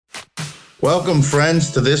Welcome, friends,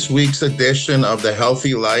 to this week's edition of The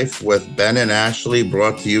Healthy Life with Ben and Ashley,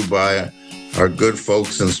 brought to you by our good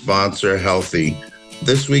folks and sponsor, Healthi.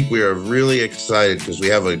 This week, we are really excited because we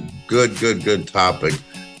have a good topic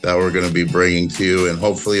that we're going to be bringing to you, and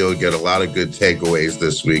hopefully you'll get a lot of good takeaways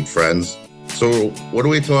this week, friends. So what are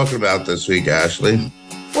we talking about this week, Ashley?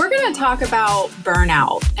 We're going to talk about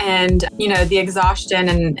burnout and, the exhaustion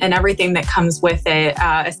and everything that comes with it,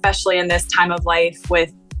 especially in this time of life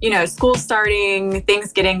with, school starting,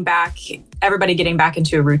 everybody getting back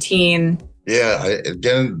into a routine. Yeah,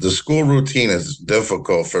 again, the school routine is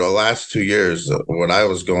difficult. For the last 2 years, what I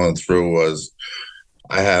was going through was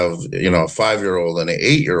I have, a 5-year-old and an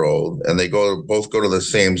 8-year-old, and they both go to the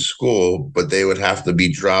same school, but they would have to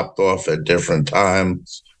be dropped off at different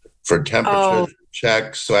times for temperature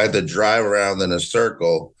checks. So I had to drive around in a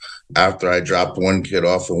circle after I dropped one kid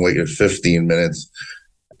off and waited 15 minutes.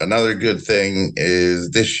 Another good thing is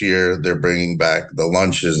this year they're bringing back the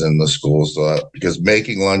lunches in the school. So because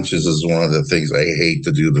making lunches is one of the things I hate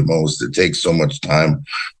to do the most. It takes so much time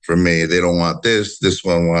for me. They don't want this. This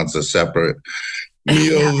one wants a separate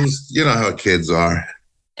meals. You know how kids are.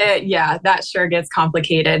 That sure gets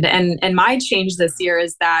complicated. And my change this year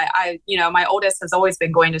is that my oldest has always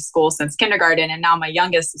been going to school since kindergarten, and now my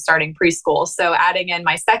youngest is starting preschool. So adding in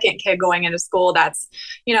my second kid going into school, that's,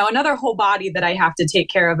 another whole body that I have to take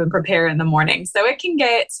care of and prepare in the morning. So it can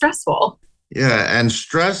get stressful. Yeah. And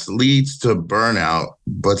stress leads to burnout.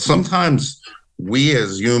 But sometimes we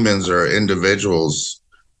as humans or individuals,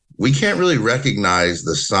 we can't really recognize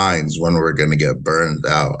the signs when we're going to get burned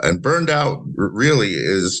out. And burned out really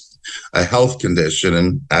is a health condition.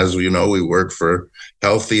 And as we know, we work for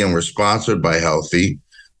Healthi and we're sponsored by Healthi.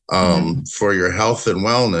 For your health and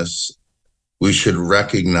wellness, we should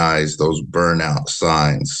recognize those burnout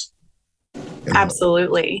signs.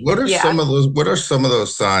 Absolutely. What are some of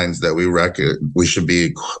those signs that we should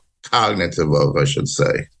be cognitive of, I should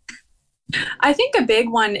say? I think a big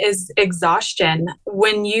one is exhaustion.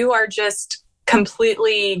 When you are just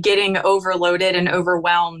completely getting overloaded and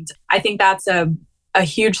overwhelmed, I think that's a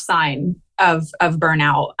huge sign of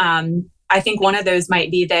burnout. I think one of those might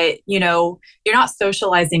be that, you're not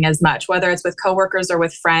socializing as much, whether it's with coworkers or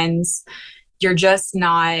with friends. You're just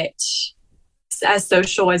not as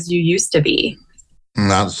social as you used to be.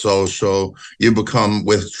 Not social. You become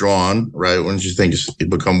withdrawn, right? Wouldn't you think you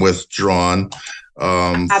become withdrawn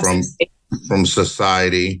from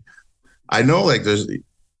society? I know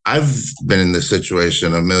I've been in this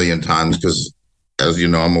situation a million times because, as you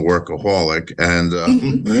know, I'm a workaholic, and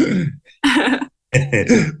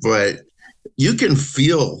but you can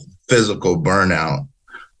feel physical burnout.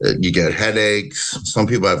 You get headaches. Some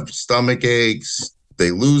people have stomach aches.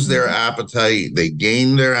 They lose their appetite. They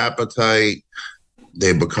gain their appetite.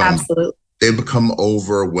 They become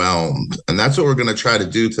overwhelmed. And that's what we're going to try to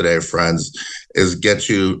do today, friends, is get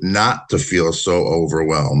you not to feel so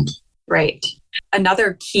overwhelmed. Right.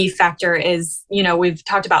 Another key factor is, we've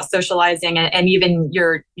talked about socializing and even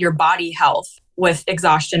your body health with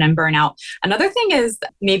exhaustion and burnout. Another thing is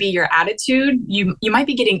maybe your attitude. You might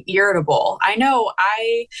be getting irritable. I know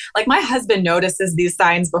my husband notices these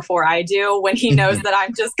signs before I do when he knows that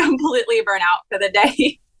I'm just completely burnt out for the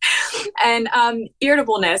day. And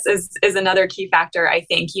irritableness is another key factor, I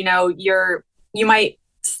think. You might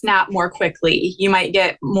snap more quickly. You might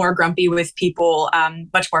get more grumpy with people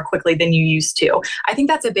much more quickly than you used to. I think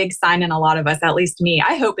that's a big sign in a lot of us, at least me.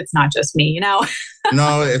 I hope it's not just me,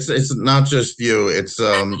 No, it's not just you. It's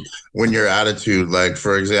when your attitude, like,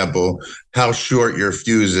 for example, how short your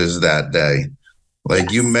fuse is that day.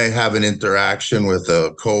 Like, You may have an interaction with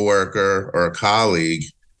a coworker or a colleague,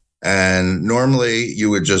 and normally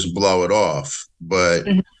you would just blow it off. But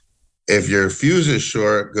if your fuse is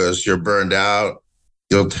short because you're burned out,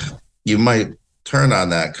 you might turn on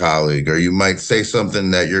that colleague, or you might say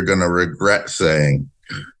something that you're going to regret saying.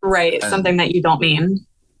 Right. Something that you don't mean.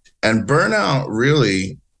 And burnout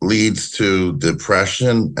really leads to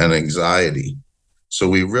depression and anxiety. So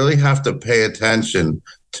we really have to pay attention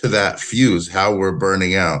to that fuse, how we're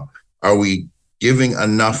burning out. Are we giving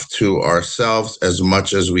enough to ourselves as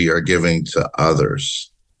much as we are giving to others?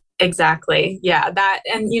 Exactly. Yeah.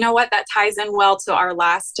 And you know what? That ties in well to our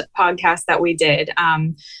last podcast that we did,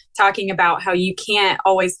 talking about how you can't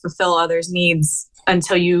always fulfill others' needs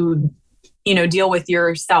until you deal with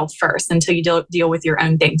yourself first, until you deal with your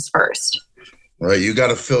own things first. Right. You got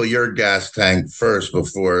to fill your gas tank first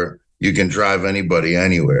before you can drive anybody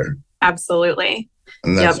anywhere. Absolutely.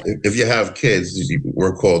 And that's, if you have kids,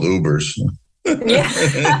 we're called Ubers. Yeah.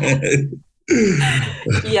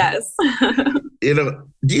 Yes.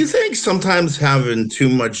 Do you think sometimes having too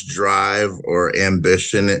much drive or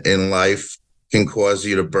ambition in life can cause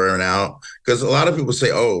you to burn out? Because a lot of people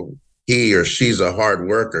say, oh, he or she's a hard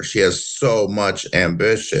worker. She has so much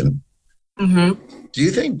ambition. Mm-hmm. Do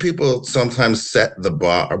you think people sometimes set the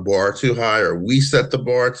bar too high, or we set the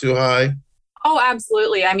bar too high? Oh,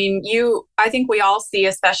 absolutely. I mean, I think we all see,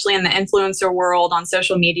 especially in the influencer world on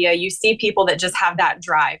social media, you see people that just have that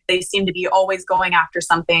drive. They seem to be always going after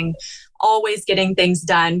something, always getting things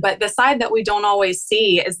done. But the side that we don't always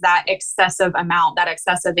see is that excessive amount, that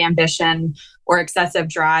excessive ambition or excessive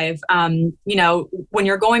drive. When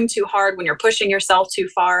you're going too hard, when you're pushing yourself too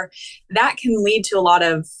far, that can lead to a lot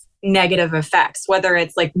of negative effects, whether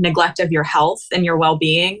it's like neglect of your health and your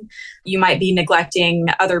well-being. You might be neglecting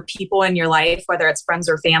other people in your life, whether it's friends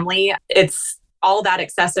or family. It's all that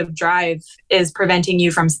excessive drive is preventing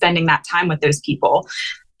you from spending that time with those people.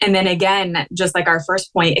 And then again, just like our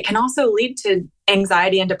first point, it can also lead to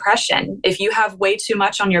anxiety and depression. If you have way too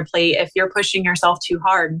much on your plate, if you're pushing yourself too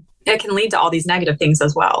hard, it can lead to all these negative things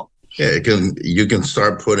as well. Yeah, you can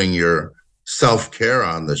start putting your self-care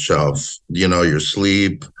on the shelf, your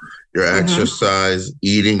sleep, your exercise,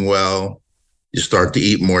 eating well. You start to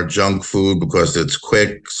eat more junk food because it's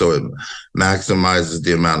quick. So it maximizes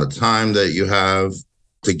the amount of time that you have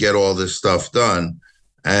to get all this stuff done.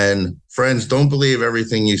 And friends, don't believe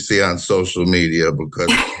everything you see on social media,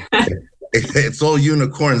 because it's all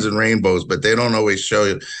unicorns and rainbows, but they don't always show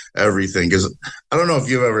you everything. Because I don't know if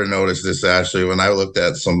you've ever noticed this, Ashley, when I looked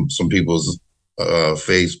at some people's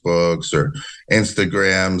Facebooks or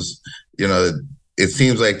Instagrams, it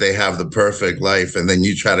seems like they have the perfect life, and then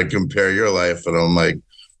you try to compare your life, and I'm like,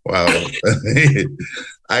 wow.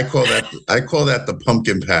 I call that the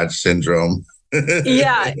pumpkin patch syndrome.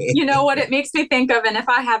 Yeah, you know what it makes me think of, and if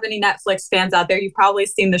I have any Netflix fans out there, you've probably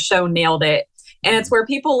seen the show Nailed It. And it's where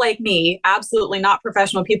people like me, absolutely not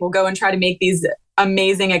professional people, go and try to make these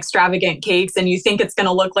amazing, extravagant cakes, and you think it's going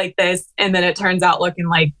to look like this, and then it turns out looking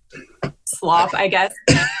like slop, I guess.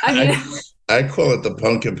 I call it the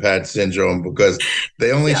pumpkin patch syndrome, because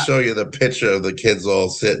they only show you the picture of the kids all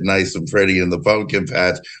sitting nice and pretty in the pumpkin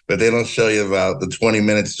patch, but they don't show you about the 20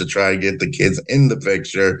 minutes to try and get the kids in the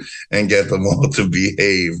picture and get them all to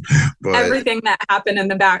behave. But everything that happened in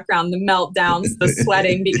the background, the meltdowns, the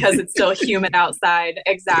sweating because it's still humid outside.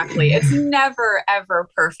 Exactly. It's never, ever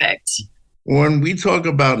perfect. When we talk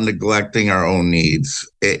about neglecting our own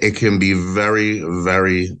needs, it can be very,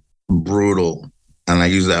 very brutal. And I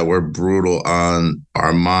use that word brutal on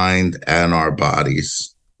our mind and our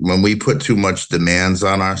bodies. When we put too much demands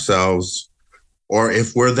on ourselves, or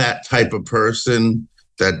if we're that type of person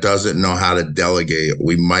that doesn't know how to delegate,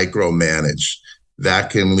 we micromanage,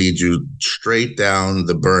 that can lead you straight down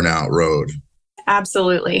the burnout road.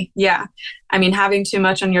 Absolutely. Yeah. I mean, having too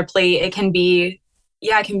much on your plate, it can be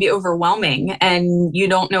overwhelming, and you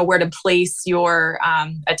don't know where to place your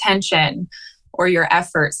attention or your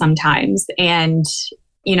effort sometimes. And,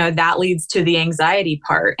 that leads to the anxiety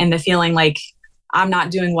part and the feeling like I'm not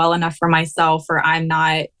doing well enough for myself, or I'm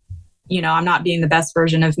not being the best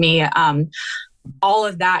version of me. All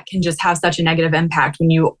of that can just have such a negative impact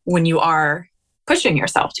when you are pushing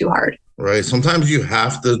yourself too hard. Right. Sometimes you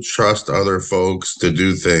have to trust other folks to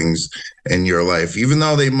do things in your life, even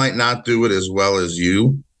though they might not do it as well as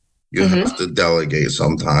you. You have to delegate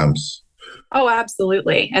sometimes. Oh,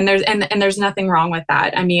 absolutely. And there's nothing wrong with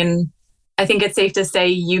that. I mean, I think it's safe to say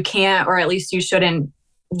you can't, or at least you shouldn't,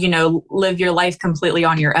 live your life completely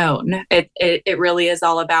on your own. It really is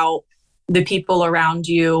all about the people around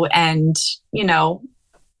you and,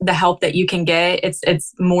 the help that you can get.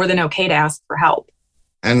 It's more than okay to ask for help.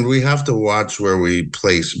 And we have to watch where we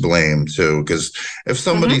place blame too, because if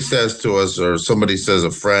somebody says to us, or somebody says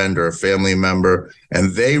a friend or a family member,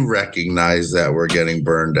 and they recognize that we're getting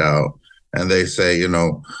burned out, and they say,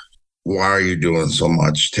 why are you doing so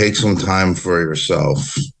much? Take some time for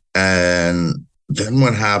yourself. And then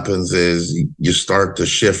what happens is you start to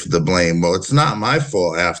shift the blame. Well, it's not my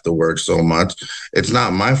fault I have to work so much. It's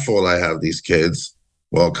not my fault I have these kids.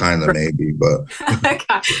 Well, kind of maybe, but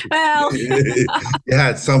well, it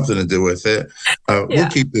had something to do with it. We'll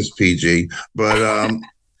keep this PG. But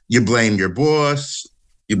you blame your boss.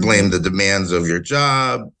 You blame the demands of your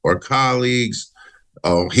job or colleagues.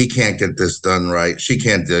 Oh, he can't get this done right. She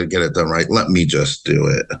can't get it done right. Let me just do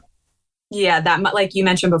it. Yeah, that, like you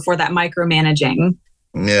mentioned before, that micromanaging.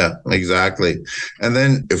 Yeah, exactly. And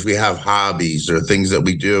then if we have hobbies or things that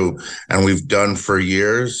we do and we've done for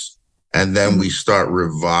years, and then we start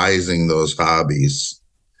revising those hobbies,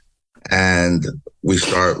 and we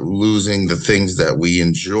start losing the things that we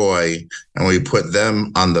enjoy, and we put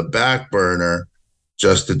them on the back burner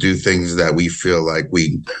just to do things that we feel like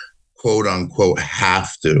we quote unquote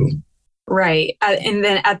have to. Right. And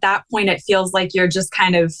then at that point, it feels like you're just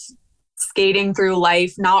kind of skating through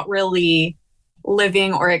life, not really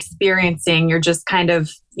living or experiencing. You're just kind of,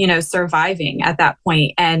 surviving at that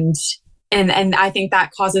point. And I think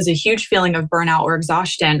that causes a huge feeling of burnout or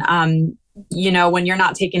exhaustion. When you're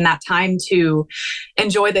not taking that time to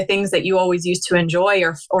enjoy the things that you always used to enjoy,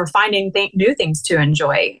 or finding new things to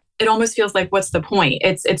enjoy, it almost feels like, what's the point?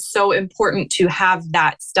 It's so important to have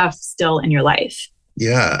that stuff still in your life.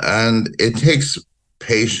 Yeah. And it takes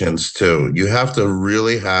patience too. You have to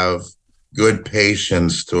really have good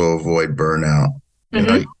patience to avoid burnout.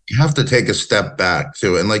 Mm-hmm. You have to take a step back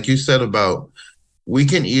too. And like you said about, we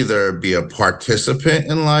can either be a participant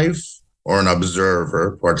in life or an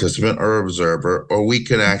participant or observer, or we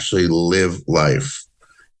can actually live life.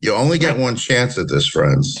 You only get one chance at this,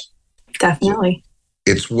 friends. Definitely.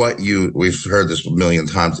 It's we've heard this a million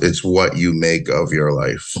times, it's what you make of your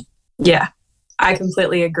life. Yeah, I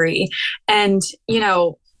completely agree. And,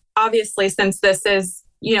 obviously, since this is,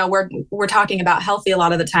 we're talking about Healthi a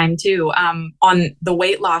lot of the time too, on the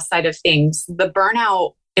weight loss side of things, the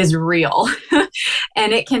burnout is real.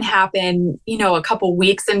 And it can happen, a couple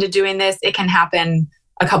weeks into doing this. It can happen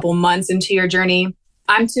a couple months into your journey.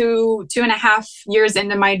 I'm 2.5 years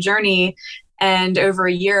into my journey and over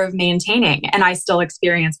a year of maintaining, and I still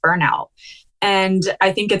experience burnout. And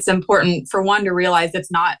I think it's important for one to realize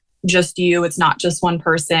it's not just you. It's not just one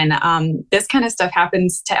person. This kind of stuff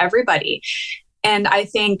happens to everybody. And I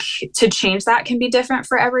think to change that can be different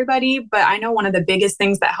for everybody. But I know one of the biggest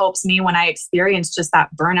things that helps me when I experience just that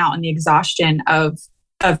burnout and the exhaustion of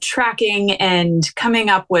tracking and coming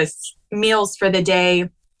up with meals for the day,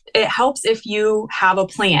 it helps if you have a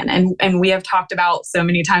plan. And we have talked about so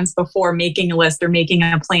many times before, making a list or making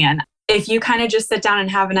a plan. If you kind of just sit down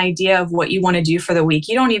and have an idea of what you want to do for the week,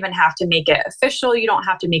 you don't even have to make it official. You don't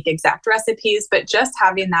have to make exact recipes, but just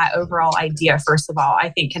having that overall idea, first of all, I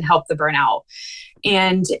think can help the burnout.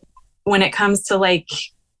 And when it comes to like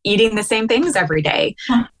eating the same things every day,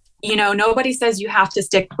 nobody says you have to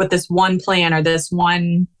stick with this one plan or this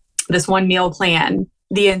one meal plan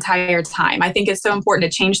the entire time. I think it's so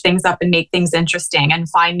important to change things up and make things interesting and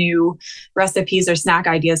find new recipes or snack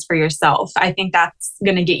ideas for yourself. I think that's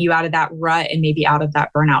going to get you out of that rut and maybe out of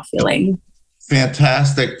that burnout feeling.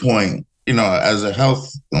 Fantastic point. As a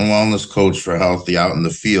health and wellness coach for Healthi out in the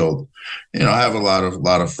field, I have a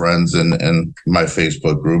lot of friends in my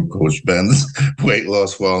Facebook group, Coach Ben's Weight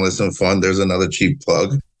Loss, Wellness, and Fun. There's another cheap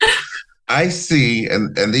plug. I see,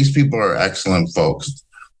 and these people are excellent folks,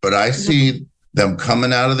 but I see them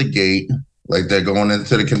coming out of the gate like they're going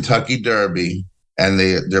into the Kentucky Derby, and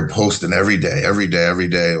they're posting every day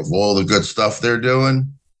of all the good stuff they're doing,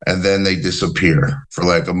 and then they disappear for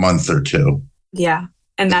like a month or two. Yeah,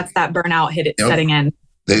 and that's that burnout setting in.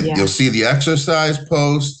 You'll see the exercise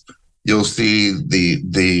post, you'll see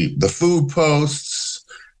the food posts,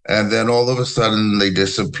 and then all of a sudden they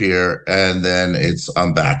disappear, and then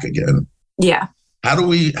I'm back again. Yeah. How do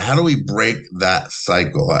we break that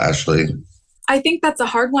cycle, Ashley? I think that's a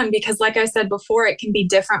hard one because, like I said before, it can be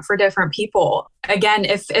different for different people. Again,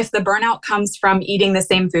 if the burnout comes from eating the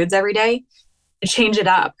same foods every day, change it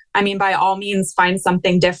up. I mean, by all means, find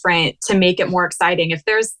something different to make it more exciting. If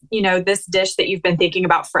there's, this dish that you've been thinking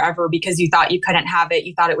about forever because you thought you couldn't have it,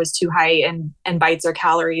 you thought it was too high in bites or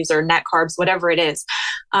calories or net carbs, whatever it is,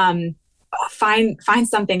 find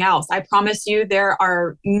something else. I promise you, there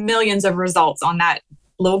are millions of results on that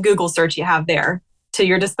little Google search you have there to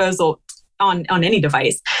your disposal on any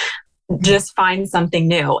device. Just find something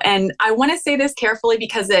new. And I want to say this carefully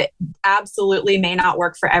because it absolutely may not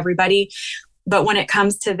work for everybody. But when it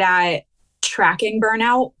comes to that tracking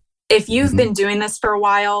burnout, if you've been doing this for a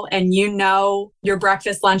while and your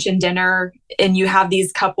breakfast, lunch, and dinner, and you have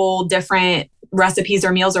these couple different recipes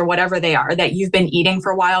or meals or whatever they are that you've been eating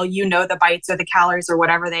for a while, the bites or the calories or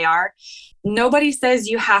whatever they are, nobody says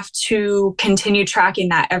you have to continue tracking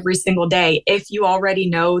that every single day. If you already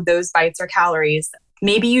know those bites or calories,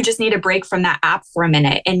 maybe you just need a break from that app for a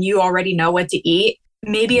minute and you already know what to eat.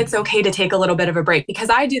 Maybe it's okay to take a little bit of a break, because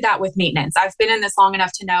I do that with maintenance. I've been in this long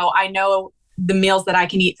enough to know I know the meals that I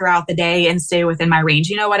can eat throughout the day and stay within my range.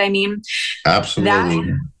 You know what I mean?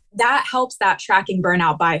 Absolutely. That helps that tracking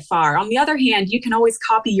burnout by far. On the other hand, you can always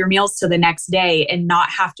copy your meals to the next day and not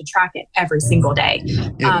have to track it every single day.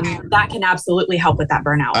 That can absolutely help with that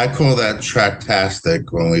burnout. I call that tracktastic,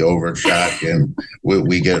 when we over track and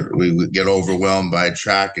we get overwhelmed by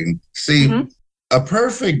tracking. See, a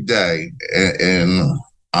perfect day in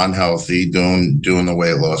on Healthi, doing the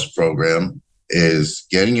weight loss program, is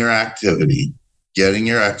getting your activity, getting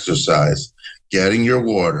your exercise, getting your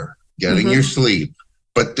water, getting your sleep.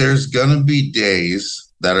 But there's going to be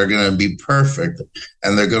days that are going to be perfect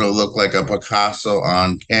and they're going to look like a Picasso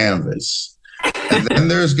on canvas. And then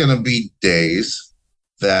there's going to be days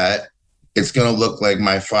that it's going to look like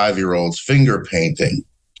my 5-year-old's finger painting.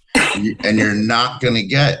 And you're not going to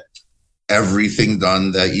get everything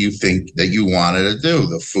done that you think that you wanted to do,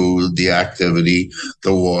 the food, the activity,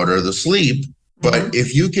 the water, the sleep. But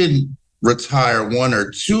if you can retire 1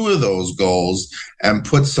 or 2 of those goals and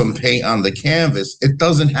put some paint on the canvas, it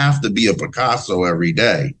doesn't have to be a Picasso every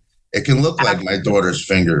day. It can look like my daughter's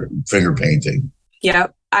finger painting.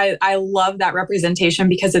 Yep. I love that representation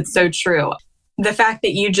because it's so true. The fact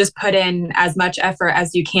that you just put in as much effort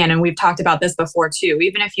as you can, and we've talked about this before too,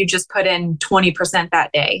 even if you just put in 20%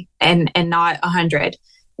 that day and not 100,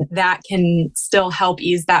 that can still help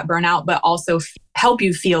ease that burnout, but also help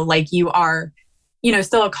you feel like you are,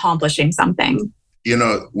 still accomplishing something.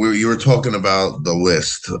 You were talking about the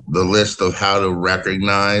list of how to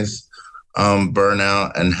recognize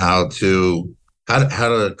burnout and how to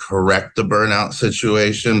correct the burnout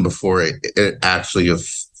situation before it actually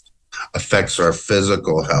affects our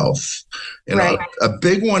physical health. Right. A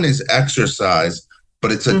big one is exercise,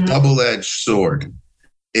 but it's a double-edged sword.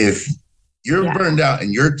 If you're burned out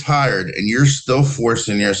and you're tired and you're still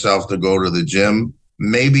forcing yourself to go to the gym,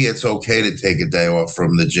 maybe it's okay to take a day off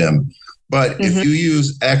from the gym. But if you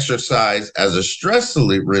use exercise as a stress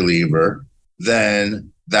reliever,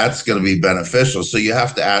 then that's going to be beneficial. So you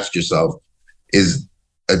have to ask yourself, is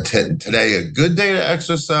today a good day to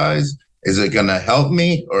exercise? Is it going to help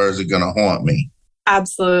me or is it going to haunt me?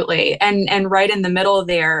 Absolutely. And right in the middle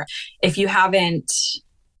there, if you haven't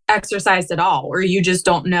exercised at all, or you just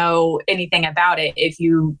don't know anything about it, if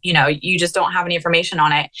you just don't have any information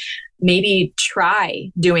on it, maybe try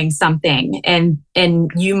doing something and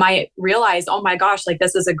you might realize, oh my gosh, like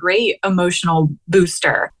this is a great emotional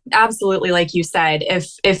booster. Absolutely. Like you said,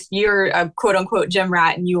 if you're a quote unquote gym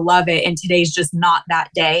rat and you love it and today's just not that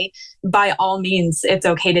day, by all means, it's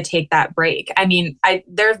okay to take that break. I mean,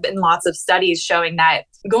 there have been lots of studies showing that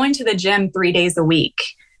going to the gym 3 days a week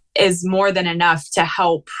is more than enough to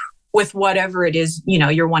help with whatever it is,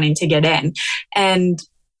 you're wanting to get in. And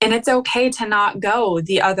it's okay to not go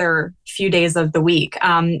the other few days of the week.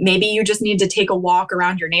 Maybe you just need to take a walk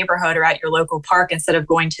around your neighborhood or at your local park instead of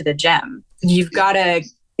going to the gym. You've got to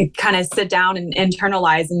kind of sit down and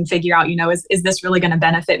internalize and figure out, is this really going to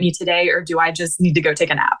benefit me today, or do I just need to go take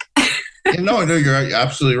a nap? No, you're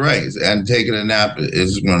absolutely right. And taking a nap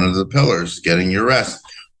is one of the pillars, getting your rest.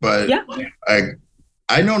 But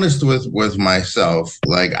I noticed with myself,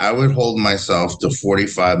 like I would hold myself to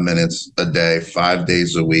 45 minutes a day, 5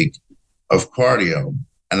 days a week of cardio.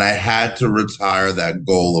 And I had to retire that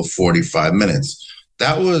goal of 45 minutes.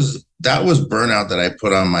 That was burnout that I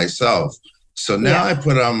put on myself. So now I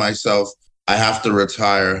put on myself, I have to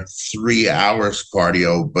retire 3 hours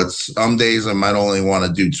cardio, but some days I might only want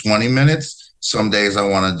to do 20 minutes. Some days I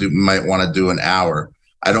might want to do an hour.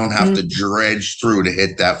 I don't have to dredge through to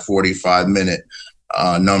hit that 45-minute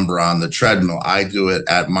number on the treadmill. I do it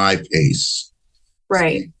at my pace.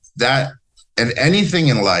 Right. That, and anything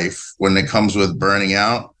in life, when it comes with burning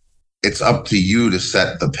out, it's up to you to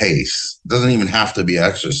set the pace. It doesn't even have to be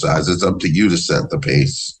exercise. It's up to you to set the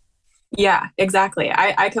pace. Yeah, exactly.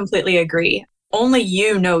 I completely agree. Only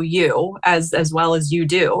you know you as well as you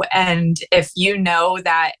do. And if you know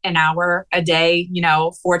that an hour a day,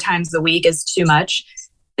 4 times a week is too much,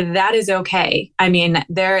 that is okay. I mean,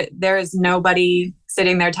 there is nobody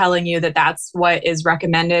sitting there telling you that that's what is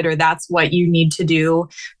recommended or that's what you need to do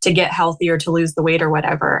to get healthy or to lose the weight or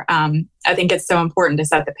whatever. I think it's so important to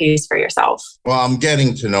set the pace for yourself. Well, I'm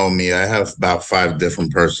getting to know me. I have about 5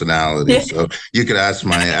 different personalities, so you could ask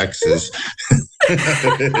my exes.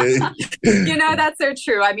 That's so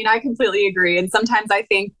true. I mean, I completely agree. And sometimes I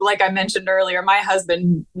think, like I mentioned earlier, my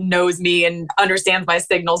husband knows me and understands my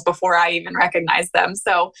signals before I even recognize them.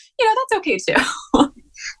 So, that's okay too.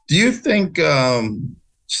 Do you think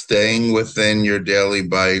staying within your daily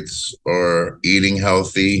bites or eating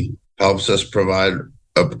healthy helps us provide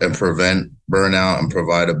and prevent burnout and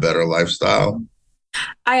provide a better lifestyle?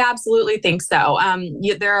 I absolutely think so.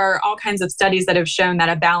 There are all kinds of studies that have shown that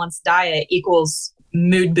a balanced diet equals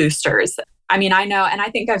mood boosters. I mean, I know, and I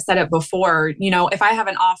think I've said it before, if I have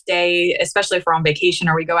an off day, especially if we're on vacation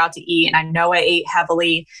or we go out to eat and I know I ate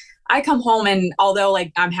heavily, I come home and although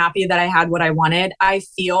like I'm happy that I had what I wanted, I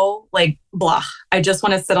feel like blah. I just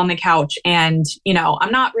want to sit on the couch and,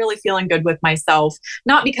 I'm not really feeling good with myself,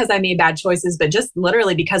 not because I made bad choices, but just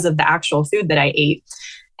literally because of the actual food that I ate.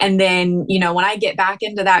 And then, when I get back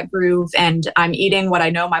into that groove and I'm eating what I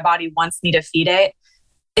know my body wants me to feed it,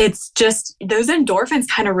 it's just those endorphins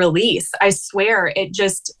kind of release. I swear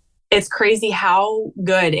it's crazy how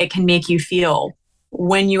good it can make you feel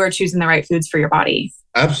when you are choosing the right foods for your body.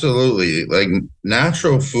 Absolutely. Like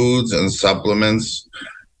natural foods and supplements,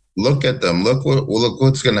 look at them. Look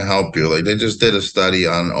what's going to help you. Like they just did a study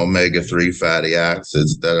on omega-3 fatty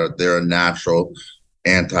acids they're a natural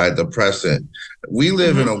antidepressant. We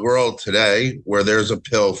live in a world today where there's a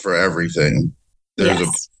pill for everything. There's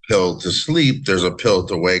a pill to sleep. There's a pill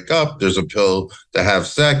to wake up. There's a pill to have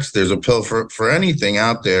sex. There's a pill for anything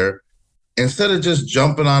out there. Instead of just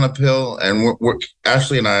jumping on a pill, and we're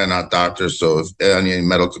Ashley and I are not doctors, so if any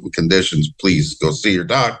medical conditions, please go see your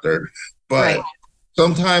doctor. But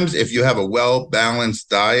sometimes if you have a well-balanced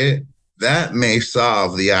diet, that may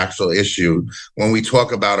solve the actual issue. When we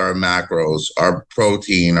talk about our macros, our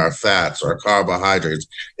protein, our fats, our carbohydrates,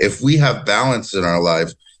 if we have balance in our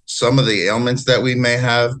life, some of the ailments that we may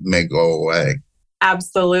have may go away.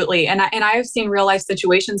 Absolutely. And I've seen real life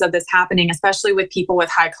situations of this happening, especially with people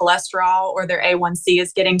with high cholesterol or their A1C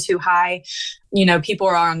is getting too high. People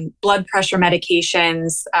are on blood pressure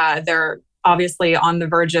medications. They're obviously on the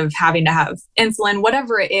verge of having to have insulin,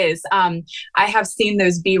 whatever it is. I have seen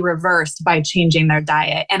those be reversed by changing their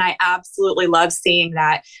diet. And I absolutely love seeing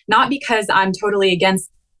that, not because I'm totally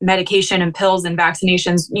against medication and pills and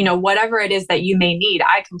vaccinations, whatever it is that you may need.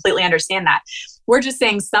 I completely understand that. We're just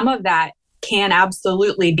saying some of that can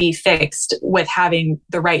absolutely be fixed with having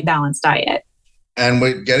the right balanced diet. And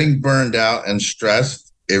with getting burned out and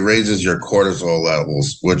stressed, it raises your cortisol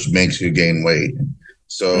levels, which makes you gain weight.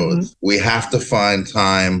 So we have to find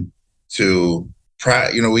time to,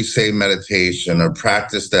 we say meditation or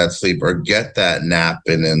practice that sleep or get that nap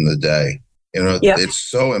in the day. It's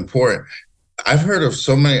so important. I've heard of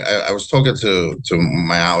so many. I was talking to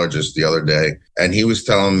my allergist the other day, and he was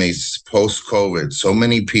telling me post-COVID, so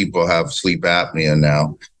many people have sleep apnea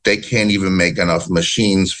now. They can't even make enough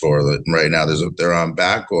machines for it right now. They're on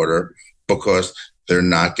back order because they're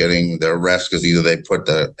not getting their rest because either they put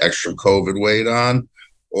the extra COVID weight on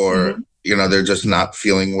or, they're just not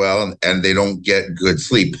feeling well and they don't get good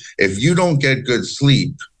sleep. If you don't get good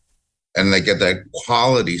sleep and they get that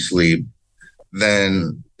quality sleep,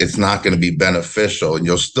 then it's not going to be beneficial and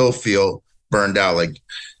you'll still feel burned out. Like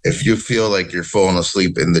if you feel like you're falling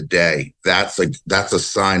asleep in the day, that's a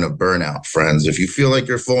sign of burnout, friends. If you feel like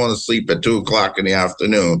you're falling asleep at 2:00 in the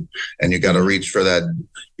afternoon and you got to reach for that,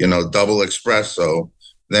 double espresso,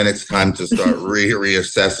 then it's time to start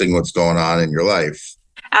reassessing what's going on in your life.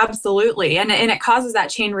 Absolutely. And it causes that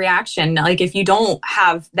chain reaction. Like if you don't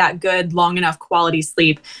have that good, long enough quality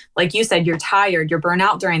sleep, like you said, you're tired, you're burnt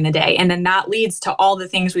out during the day. And then that leads to all the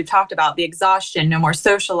things we've talked about, the exhaustion, no more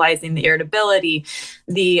socializing, the irritability,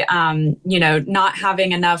 the, not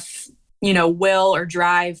having enough, will or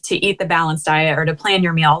drive to eat the balanced diet or to plan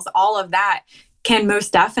your meals. All of that can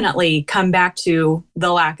most definitely come back to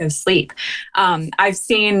the lack of sleep. I've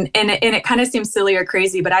seen, and it kind of seems silly or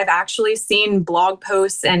crazy, but I've actually seen blog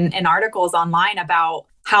posts and articles online about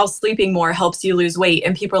how sleeping more helps you lose weight.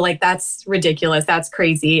 And people are like, that's ridiculous. That's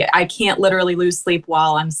crazy. I can't literally lose weight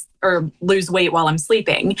while I'm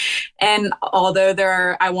sleeping. And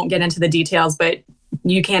although I won't get into the details, but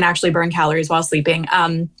you can actually burn calories while sleeping.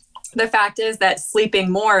 The fact is that sleeping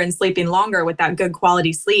more and sleeping longer with that good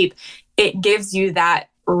quality sleep, it gives you that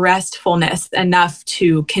restfulness enough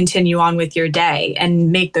to continue on with your day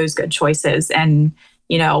and make those good choices and,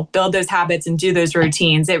 build those habits and do those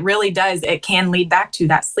routines. It really does. It can lead back to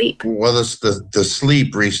that sleep. Well, the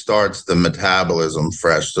sleep restarts the metabolism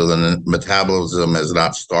fresh. So the metabolism has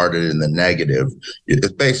not started in the negative.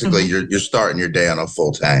 It's basically you're starting your day on a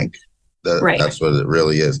full tank. That's what it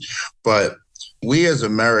really is. But we as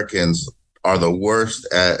Americans are the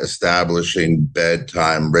worst at establishing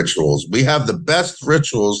bedtime rituals. We have the best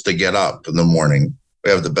rituals to get up in the morning. We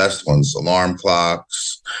have the best ones, alarm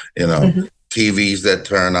clocks, TVs that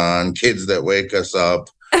turn on, kids that wake us up,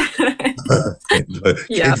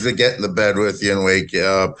 kids that get in the bed with you and wake you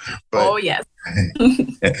up. But, yes.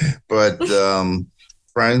 But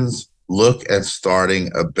friends, look at starting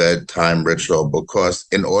a bedtime ritual because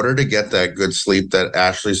in order to get that good sleep that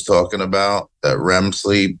Ashley's talking about, that REM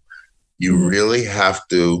sleep, you really have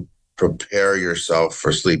to prepare yourself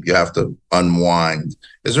for sleep. You have to unwind.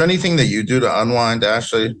 Is there anything that you do to unwind,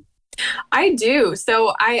 Ashley? I do.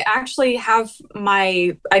 So I actually have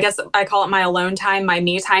I guess I call it my alone time, my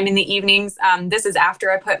me time in the evenings. This is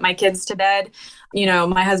after I put my kids to bed.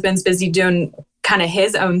 My husband's busy doing kind of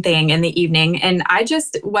his own thing in the evening. And I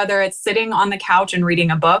just, whether it's sitting on the couch and reading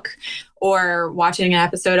a book or watching an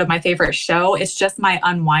episode of my favorite show, it's just my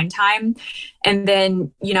unwind time. And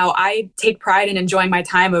then, I take pride in enjoying my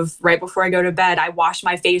time of right before I go to bed. I wash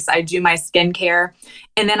my face, I do my skincare,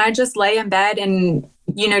 and then I just lay in bed and,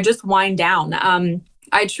 just wind down.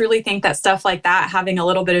 I truly think that stuff like that, having a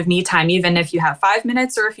little bit of me time, even if you have 5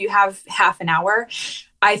 minutes or if you have half an hour,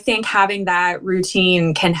 I think having that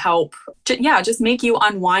routine can help, just make you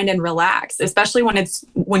unwind and relax, especially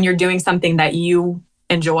when you're doing something that you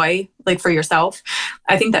enjoy, like for yourself.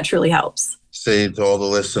 I think that truly helps. Say to all the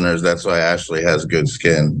listeners, that's why Ashley has good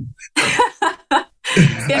skin.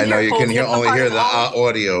 I know you can only hear the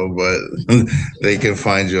audio, but they can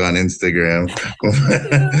find you on Instagram.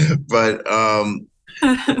 But,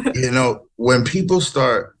 when people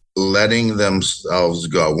start letting themselves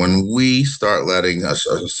go, when we start letting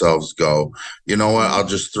ourselves go, you know what? I'll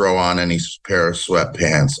just throw on any pair of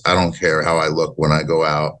sweatpants. I don't care how I look when I go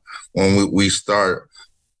out. When we start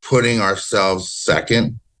putting ourselves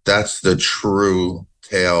second, that's the true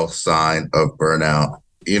tail sign of burnout.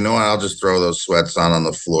 You know what? I'll just throw those sweats on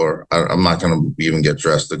the floor. I'm not going to even get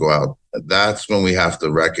dressed to go out. That's when we have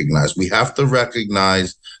to recognize. We have to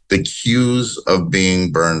recognize the cues of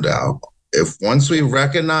being burned out. If once we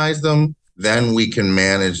recognize them, then we can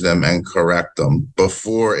manage them and correct them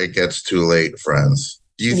before it gets too late, friends.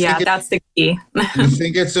 That's the key. Do you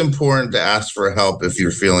think it's important to ask for help if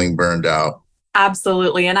you're feeling burned out?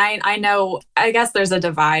 Absolutely. And I know, I guess there's a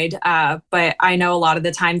divide, but I know a lot of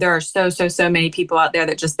the time there are so many people out there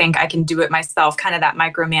that just think I can do it myself, kind of that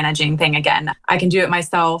micromanaging thing again. I can do it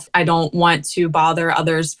myself. I don't want to bother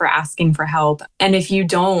others for asking for help. And if you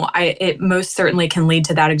don't, it most certainly can lead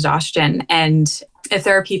to that exhaustion. And if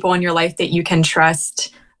there are people in your life that you can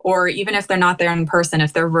trust, or even if they're not there in person,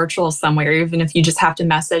 if they're virtual somewhere, even if you just have to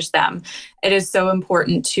message them, it is so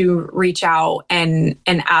important to reach out and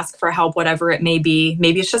ask for help, whatever it may be.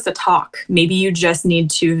 Maybe it's just a talk. Maybe you just need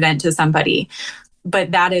to vent to somebody. But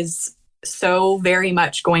that is so very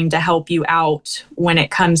much going to help you out when it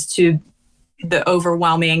comes to the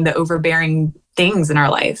overbearing things in our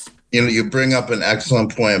life. You bring up an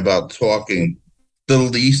excellent point about talking. One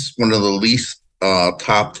of the least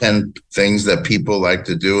top 10 things that people like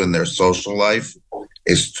to do in their social life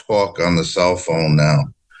is talk on the cell phone now.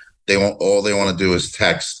 All they want to do is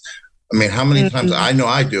text. I mean, how many times I know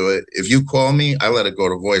I do it. If you call me, I let it go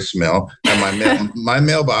to voicemail and my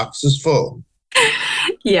mailbox is full.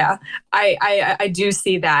 Yeah, I do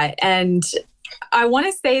see that. And I want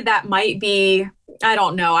to say that might be, I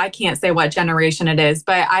don't know, I can't say what generation it is,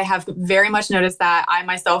 but I have very much noticed that I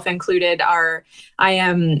myself included I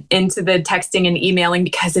am into the texting and emailing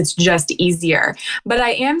because it's just easier. But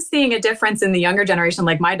I am seeing a difference in the younger generation.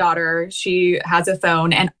 Like my daughter, she has a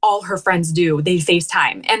phone and all her friends do. They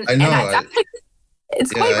FaceTime. And I know.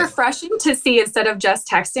 It's quite refreshing to see, instead of just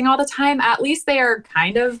texting all the time, at least they are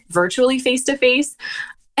kind of virtually face to face.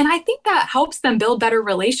 And I think that helps them build better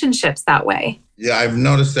relationships that way. Yeah, I've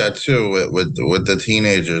noticed that too with the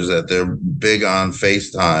teenagers, that they're big on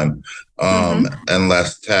FaceTime and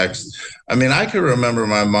less text. I mean, I can remember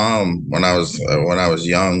my mom when I was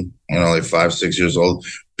young, like 5, 6 years old,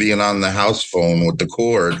 being on the house phone with the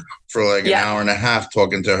cord for like an hour and a half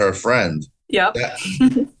talking to her friend. Yep.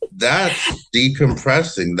 That's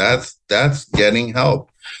decompressing. That's getting help.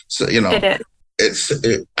 So, it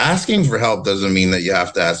is. Asking for help doesn't mean that you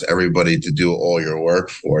have to ask everybody to do all your work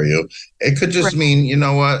for you. It could just mean, you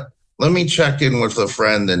know what? Let me check in with a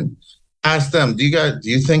friend and ask them, do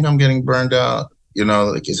you think I'm getting burned out?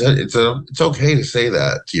 It's okay to say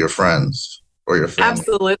that to your friends or your family.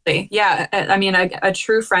 Absolutely. Yeah. I mean, a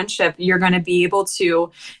true friendship, you're going to be able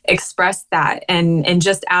to express that and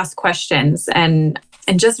just ask questions and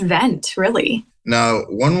just vent, really. Now,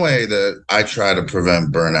 one way that I try to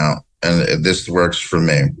prevent burnout, and this works for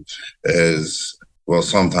me,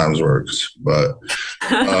 sometimes works, but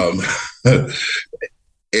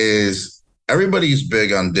is everybody's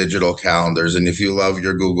big on digital calendars. And if you love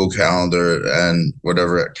your Google Calendar and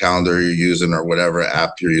whatever calendar you're using or whatever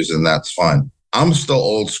app you're using, that's fine. I'm still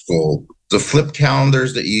old school. The flip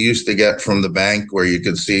calendars that you used to get from the bank where you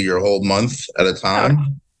could see your whole month at a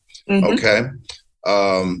time. Okay.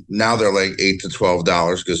 Now they're like $8 to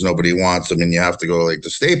 $12 because nobody wants them, and you have to go like to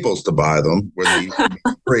Staples to buy them, where they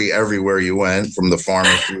free everywhere you went, from the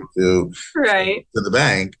pharmacy to the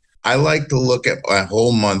bank. I like to look at a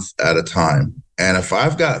whole month at a time, and if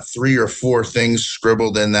I've got 3 or 4 things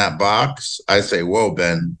scribbled in that box, I say, "Whoa,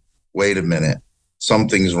 Ben, wait a minute,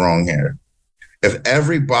 something's wrong here. If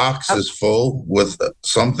every box is full with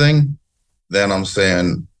something, then I'm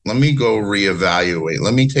saying, let me go reevaluate.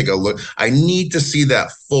 Let me take a look. I need to see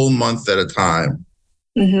that full month at a time.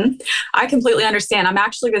 Mm-hmm. I completely understand. I'm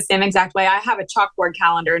actually the same exact way. I have a chalkboard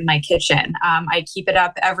calendar in my kitchen. I keep it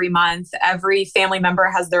up every month. Every family member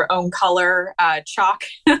has their own color chalk.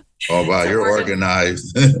 Oh, wow. You're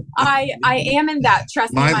organized. I am in that.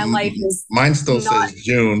 Trust me, my life is mine still says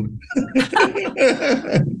June.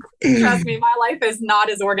 Trust me, my life is not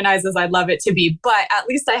as organized as I'd love it to be, but at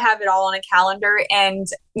least I have it all on a calendar. And,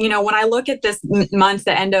 when I look at this month,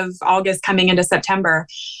 the end of August coming into September,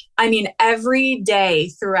 I mean, every day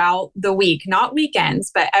throughout the week, not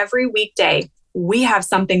weekends, but every weekday, we have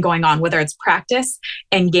something going on, whether it's practice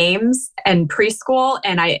and games and preschool,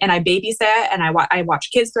 and I babysit and I watch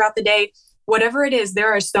kids throughout the day. Whatever it is,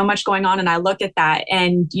 there is so much going on. And I look at that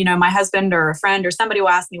and, my husband or a friend or somebody will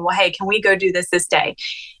ask me, well, hey, can we go do this day?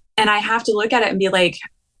 And I have to look at it and be like,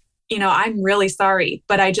 I'm really sorry,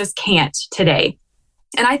 but I just can't today.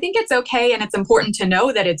 And I think it's okay. And it's important to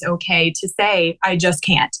know that it's okay to say, I just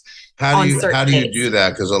can't. How do you do that?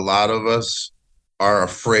 Because a lot of us are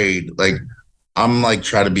afraid. Like, I'm like,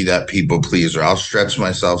 try to be that people pleaser. I'll stretch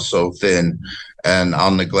myself so thin and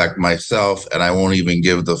I'll neglect myself and I won't even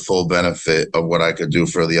give the full benefit of what I could do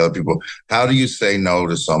for the other people. How do you say no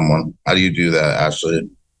to someone? How do you do that, Ashley?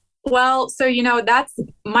 Well, so, that's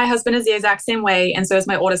my husband is the exact same way. And so is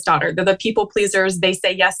my oldest daughter. They're the people pleasers. They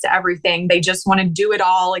say yes to everything. They just want to do it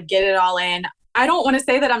all and get it all in. I don't want to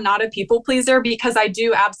say that I'm not a people pleaser because I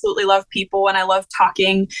do absolutely love people and I love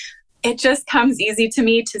talking. It just comes easy to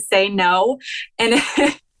me to say no. And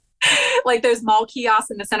like there's mall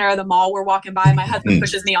kiosks in the center of the mall we're walking by. My husband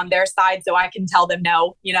pushes me on their side so I can tell them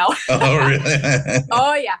no, Oh, really?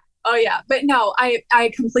 Oh, yeah. But no,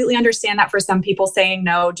 I completely understand that for some people saying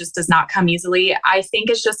no just does not come easily. I think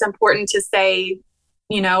it's just important to say,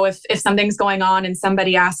 if something's going on and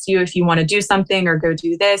somebody asks you if you want to do something or go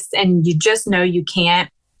do this and you just know you can't,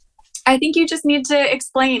 I think you just need to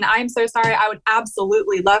explain, I'm so sorry, I would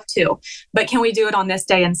absolutely love to, but can we do it on this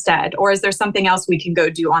day instead? Or is there something else we can go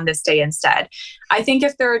do on this day instead? I think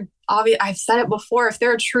if they're obvious, I've said it before, if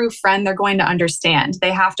they're a true friend, they're going to understand.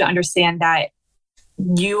 They have to understand that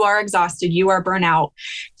you are exhausted, you are burnout,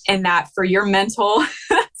 and that for your mental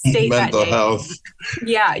state mental that day, health.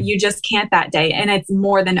 Yeah, you just can't that day. And it's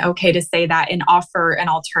more than okay to say that and offer an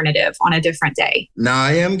alternative on a different day. Now,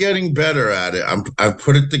 I am getting better at it. I've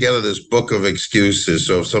put it together, this book of excuses.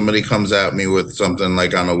 So if somebody comes at me with something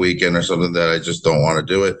like on a weekend or something that I just don't want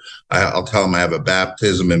to do it, I'll tell them I have a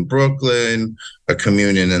baptism in Brooklyn, a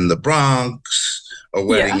communion in the Bronx, a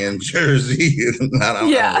wedding in Jersey. I don't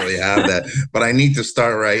really have that, but I need to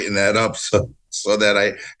start writing that up so that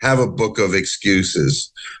I have a book of excuses.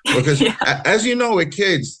 Because as you know, with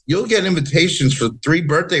kids, you'll get invitations for 3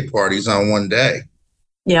 birthday parties on one day.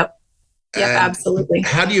 Yep, absolutely.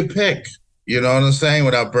 How do you pick? You know what I'm saying?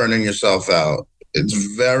 Without burning yourself out.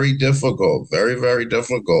 It's very difficult, very, very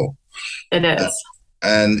difficult. It is.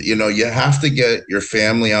 And, you have to get your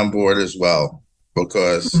family on board as well,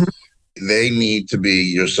 because they need to be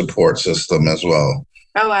your support system as well.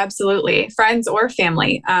 Oh, absolutely. Friends or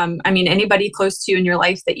family. Anybody close to you in your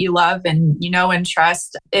life that you love and and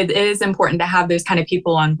trust, it is important to have those kind of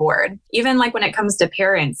people on board. Even like when it comes to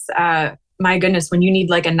parents, my goodness, when you need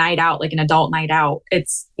like a night out, like an adult night out,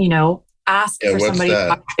 it's, ask for somebody.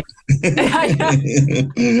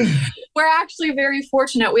 We're actually very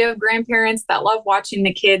fortunate. We have grandparents that love watching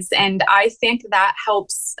the kids. And I think that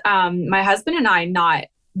helps my husband and I not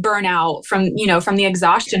burn out from the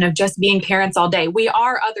exhaustion of just being parents all day. We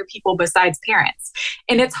are other people besides parents.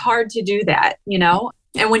 And it's hard to do that,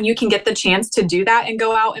 And when you can get the chance to do that and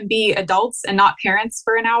go out and be adults and not parents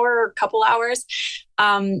for an hour or a couple hours,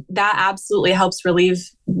 that absolutely helps relieve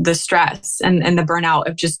the stress and the burnout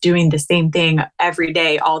of just doing the same thing every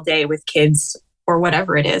day, all day with kids or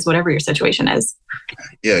whatever it is, whatever your situation is.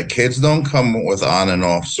 Yeah, kids don't come with on and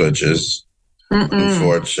off switches,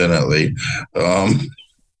 unfortunately.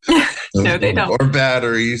 No, they don't. Or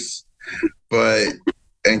batteries.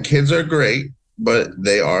 And kids are great, but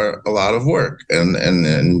they are a lot of work,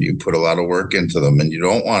 and you put a lot of work into them, and you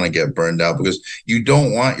don't want to get burned out because you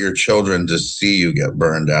don't want your children to see you get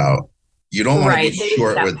burned out. You don't want to be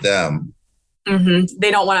short with them. Mm-hmm.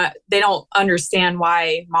 They don't understand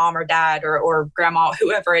why mom or dad or grandma,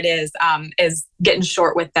 whoever it is getting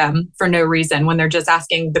short with them for no reason when they're just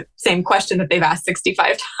asking the same question that they've asked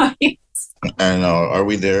 65 times. I know. Are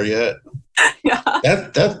we there yet? Yeah.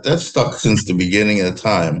 That's stuck since the beginning of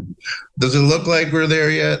time. Does it look like we're there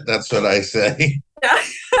yet? That's what I say.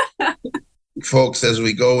 Yeah. folks, as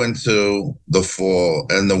we go into the fall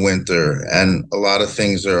and the winter, and a lot of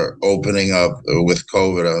things are opening up with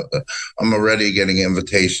COVID, I'm already getting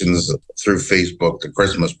invitations through Facebook to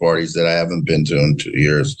Christmas parties that I haven't been to in 2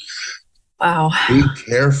 years. Wow. Be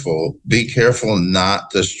careful. Be careful not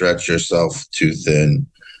to stretch yourself too thin.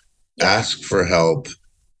 Ask for help.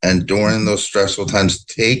 And during those stressful times,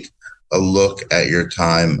 take a look at your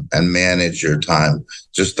time and manage your time.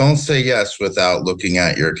 Just don't say yes without looking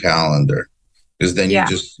at your calendar, because then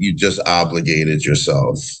you just obligated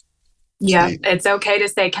yourself. Yeah, it's okay to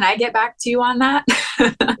say, can I get back to you on that?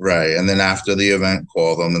 Right. And then after the event,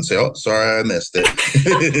 call them and say, oh, sorry, I missed it.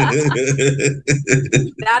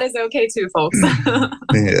 That is okay too, folks.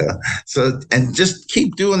 Yeah. So, and just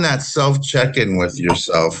keep doing that self-check-in with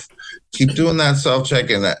yourself. Keep doing that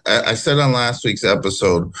self-check-in. I said on last week's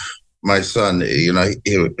episode, my son, he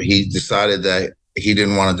decided that he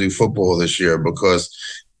didn't want to do football this year because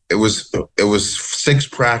it was 6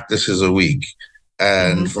 practices a week.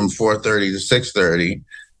 And from 4:30 to 6:30,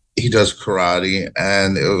 he does karate.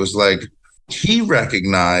 And it was like, he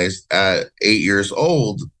recognized at 8 years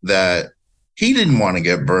old that he didn't want to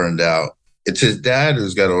get burned out. It's his dad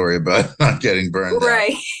who's got to worry about not getting burned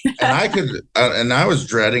right. out. And I was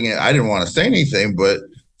dreading it. I didn't want to say anything, but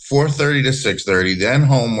 4:30 to 6:30, then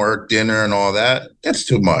homework, dinner, and all that, that's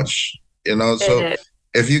too much, So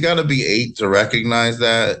if you got to be 8 to recognize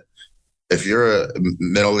that, if you're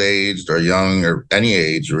middle-aged or young or any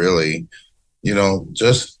age, really,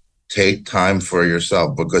 just take time for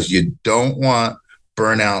yourself, because you don't want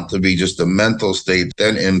burnout to be just a mental state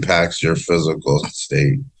that impacts your physical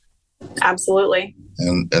state. Absolutely.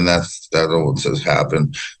 And that's what has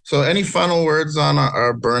happened. So any final words on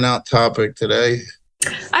our burnout topic today?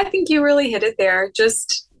 I think you really hit it there.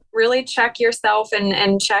 Just really check yourself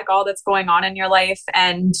and check all that's going on in your life.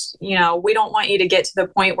 And, we don't want you to get to the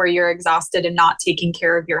point where you're exhausted and not taking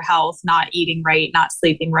care of your health, not eating right, not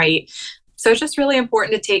sleeping right. So it's just really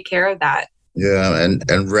important to take care of that. Yeah.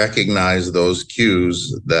 And recognize those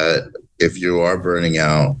cues that if you are burning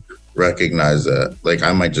out, recognize that. Like,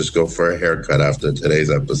 I might just go for a haircut after today's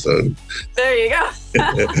episode. There you go.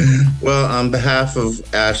 Well, on behalf of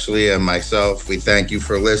Ashley and myself, we thank you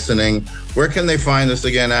for listening. Where can they find us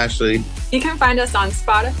again, Ashley? You can find us on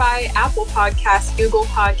Spotify, Apple Podcasts, Google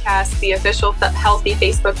Podcasts, the official Healthi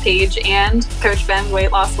Facebook page, and Coach Ben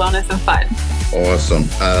Weight Loss, Wellness, and Fun. Awesome.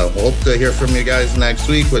 Hope to hear from you guys next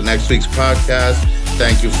week with next week's podcast.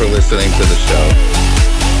 Thank you for listening to the show.